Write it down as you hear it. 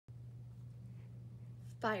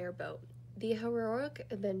Fireboat, The Heroic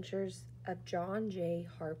Adventures of John J.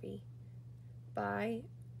 Harvey by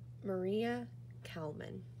Maria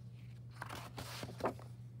Kalman.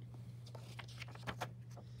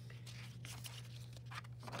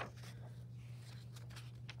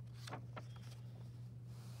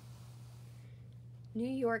 New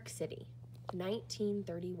York City,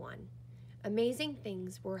 1931. Amazing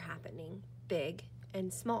things were happening, big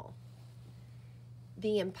and small.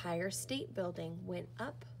 The Empire State Building went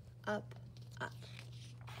up, up, up.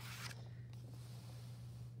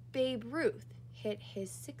 Babe Ruth hit his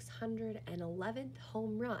 611th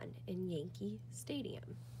home run in Yankee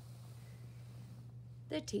Stadium.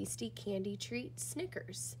 The tasty candy treat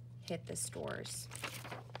Snickers hit the stores.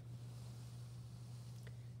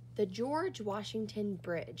 The George Washington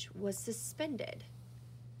Bridge was suspended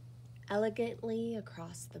elegantly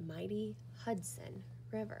across the mighty Hudson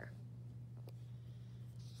River.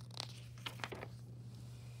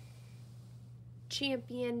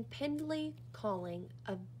 Champion Pendley Calling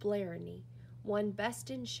of Blarney won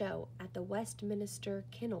Best in Show at the Westminster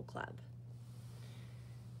Kennel Club.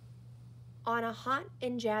 On a hot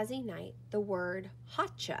and jazzy night, the word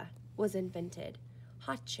hotcha was invented.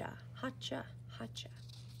 Hotcha, hotcha, hotcha.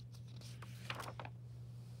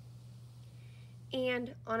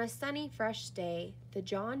 And on a sunny, fresh day, the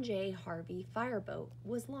John J. Harvey Fireboat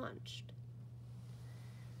was launched.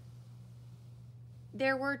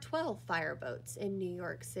 There were 12 fireboats in New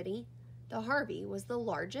York City. The Harvey was the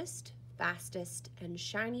largest, fastest, and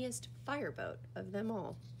shiniest fireboat of them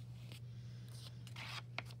all.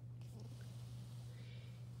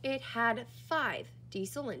 It had 5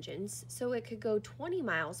 diesel engines, so it could go 20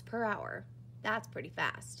 miles per hour. That's pretty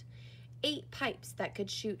fast. 8 pipes that could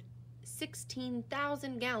shoot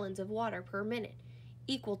 16,000 gallons of water per minute,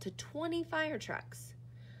 equal to 20 fire trucks.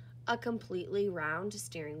 A completely round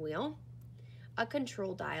steering wheel. A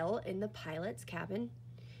control dial in the pilot's cabin,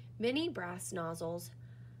 many brass nozzles,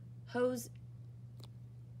 hose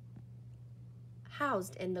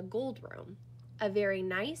housed in the gold room, a very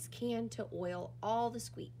nice can to oil all the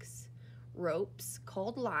squeaks, ropes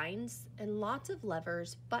called lines, and lots of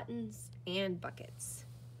levers, buttons, and buckets.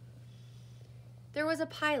 There was a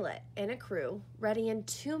pilot and a crew ready in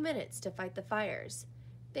 2 minutes to fight the fires.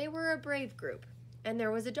 They were a brave group, and there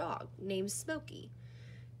was a dog named Smokey,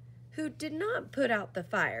 who did not put out the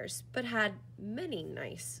fires, but had many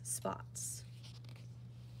nice spots.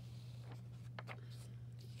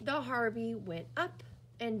 The Harvey went up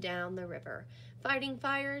and down the river, fighting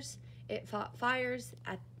fires. It fought fires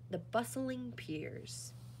at the bustling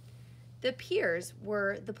piers. The piers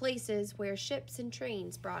were the places where ships and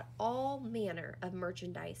trains brought all manner of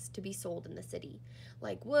merchandise to be sold in the city,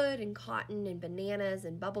 like wood and cotton and bananas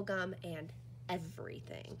and bubblegum and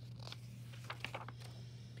everything.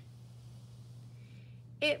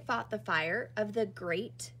 It fought the fire of the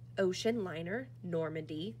great ocean liner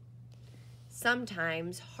Normandy.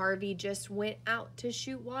 Sometimes Harvey just went out to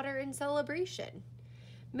shoot water in celebration.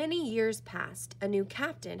 Many years passed. A new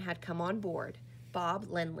captain had come on board,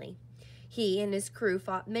 Bob Lindley. He and his crew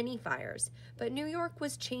fought many fires, but New York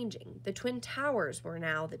was changing. The Twin Towers were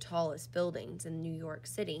now the tallest buildings in New York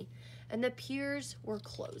City, and the piers were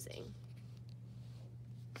closing.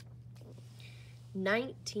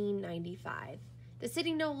 1995. The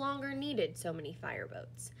city no longer needed so many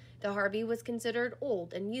fireboats. The Harvey was considered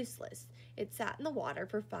old and useless. It sat in the water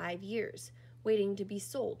for 5 years, waiting to be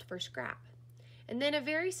sold for scrap. And then a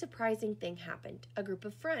very surprising thing happened. A group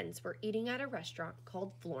of friends were eating at a restaurant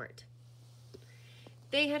called Florent.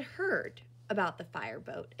 They had heard about the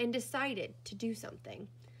fireboat and decided to do something.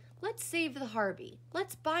 Let's save the Harvey.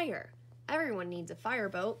 Let's buy her. Everyone needs a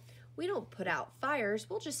fireboat. We don't put out fires.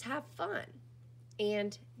 We'll just have fun.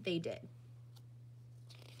 And they did.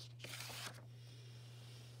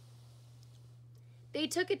 They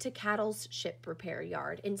took it to Cattle's ship repair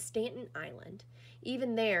yard in Staten Island.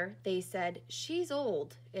 Even there, they said, "She's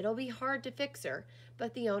old. It'll be hard to fix her."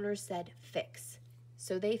 But the owners said, "Fix."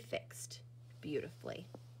 So they fixed beautifully.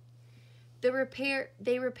 They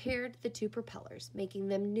repaired the 2 propellers, making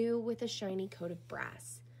them new with a shiny coat of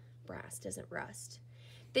brass. Brass doesn't rust.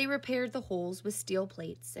 They repaired the holes with steel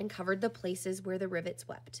plates and covered the places where the rivets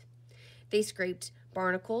wept. They scraped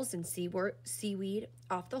barnacles and seaweed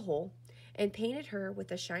off the hull and painted her with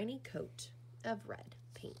a shiny coat of red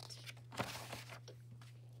paint.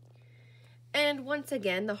 And once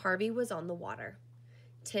again, the Harvey was on the water.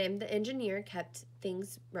 Tim, the engineer, kept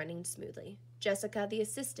things running smoothly. Jessica, the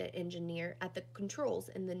assistant engineer, at the controls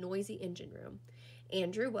in the noisy engine room.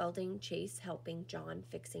 Andrew welding, Chase helping, John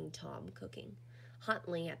fixing, Tom cooking.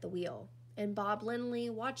 Huntley at the wheel, and Bob Lindley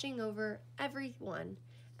watching over everyone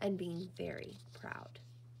and being very proud.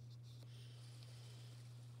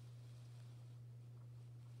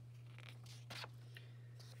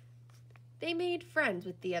 They made friends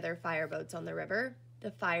with the other fireboats on the river,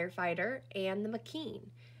 the Firefighter and the McKean.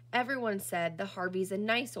 Everyone said the Harvey's a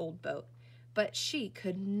nice old boat, but she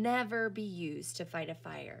could never be used to fight a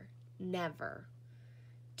fire. Never.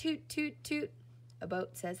 Toot, toot, toot. A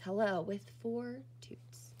boat says hello with 4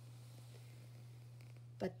 toots.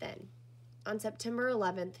 But then, on September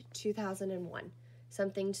 11th, 2001,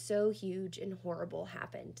 something so huge and horrible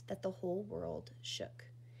happened that the whole world shook.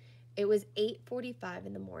 It was 8:45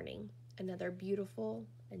 in the morning, another beautiful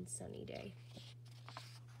and sunny day.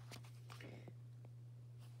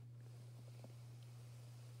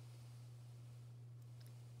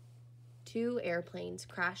 Two airplanes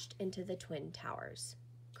crashed into the Twin Towers.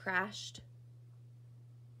 Crashed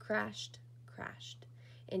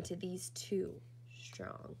into these two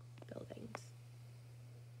strong buildings.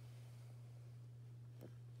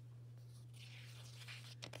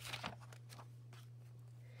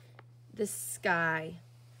 The sky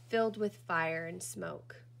filled with fire and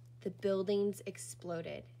smoke. The buildings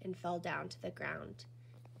exploded and fell down to the ground.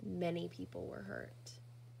 Many people were hurt.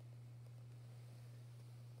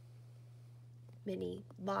 Many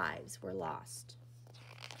lives were lost.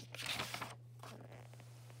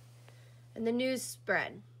 And the news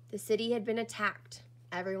spread. The city had been attacked.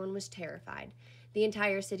 Everyone was terrified. The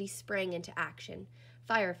entire city sprang into action.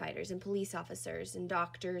 Firefighters and police officers and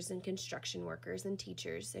doctors and construction workers and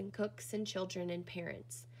teachers and cooks and children and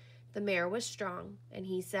parents. The mayor was strong, and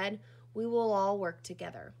he said, "We will all work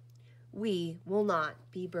together. We will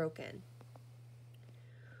not be broken."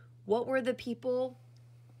 What were the people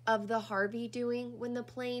of the Harvey doing when the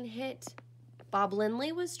plane hit? Bob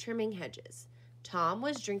Lindley was trimming hedges. Tom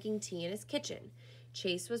was drinking tea in his kitchen.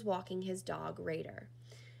 Chase was walking his dog, Raider.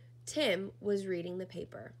 Tim was reading the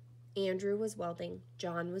paper. Andrew was welding.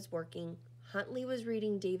 John was working. Huntley was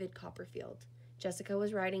reading David Copperfield. Jessica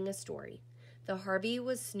was writing a story. The Harvey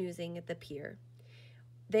was snoozing at the pier.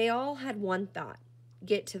 They all had one thought: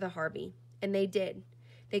 get to the Harvey. And they did.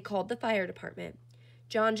 They called the fire department.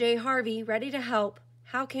 "John J. Harvey, ready to help.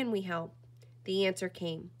 How can we help?" The answer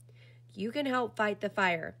came: "You can help fight the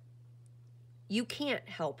fire. You can't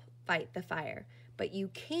help fight the fire, but you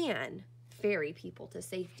can ferry people to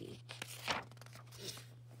safety."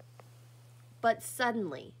 But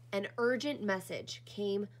suddenly, an urgent message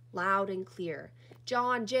came loud and clear.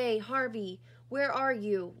 "John J. Harvey, where are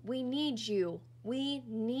you? We need you. We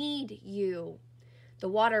need you." The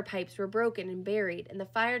water pipes were broken and buried, and the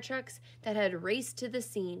fire trucks that had raced to the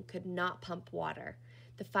scene could not pump water.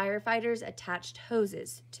 The firefighters attached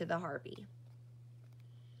hoses to the Harvey.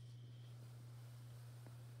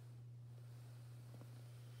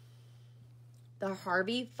 The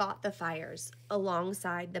Harvey fought the fires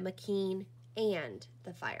alongside the McKean and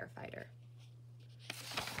the Firefighter.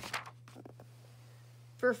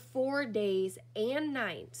 For 4 days and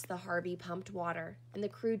nights, the Harvey pumped water, and the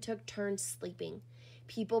crew took turns sleeping.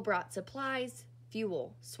 People brought supplies,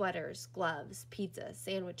 fuel, sweaters, gloves, pizza,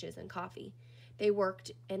 sandwiches, and coffee. They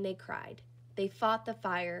worked and they cried. They fought the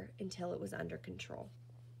fire until it was under control.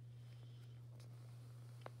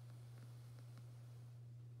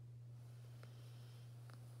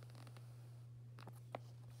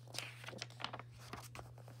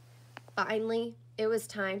 Finally, it was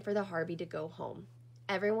time for the Harvey to go home.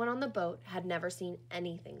 Everyone on the boat had never seen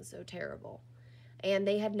anything so terrible, and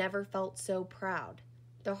they had never felt so proud.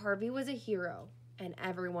 The Harvey was a hero, and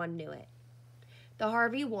everyone knew it. The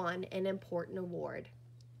Harvey won an important award,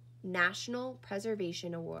 National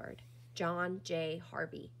Preservation Award, John J.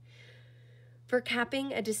 Harvey, for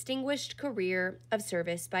capping a distinguished career of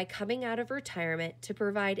service by coming out of retirement to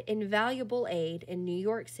provide invaluable aid in New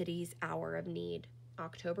York City's hour of need.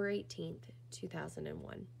 October 18th,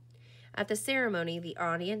 2001. At the ceremony, the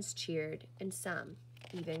audience cheered, and some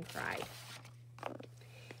even cried.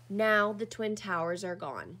 Now the Twin Towers are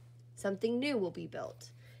gone. Something new will be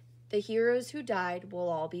built. The heroes who died will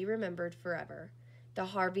all be remembered forever. The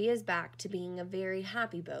Harvey is back to being a very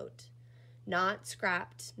happy boat. Not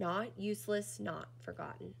scrapped, not useless, not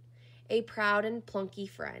forgotten. A proud and plunky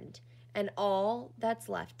friend. And all that's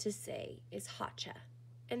left to say is Hacha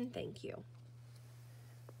and thank you.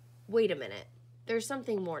 Wait a minute, there's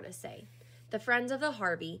something more to say. The friends of the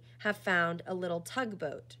Harvey have found a little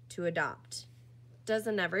tugboat to adopt.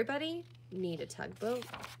 Doesn't everybody need a tugboat?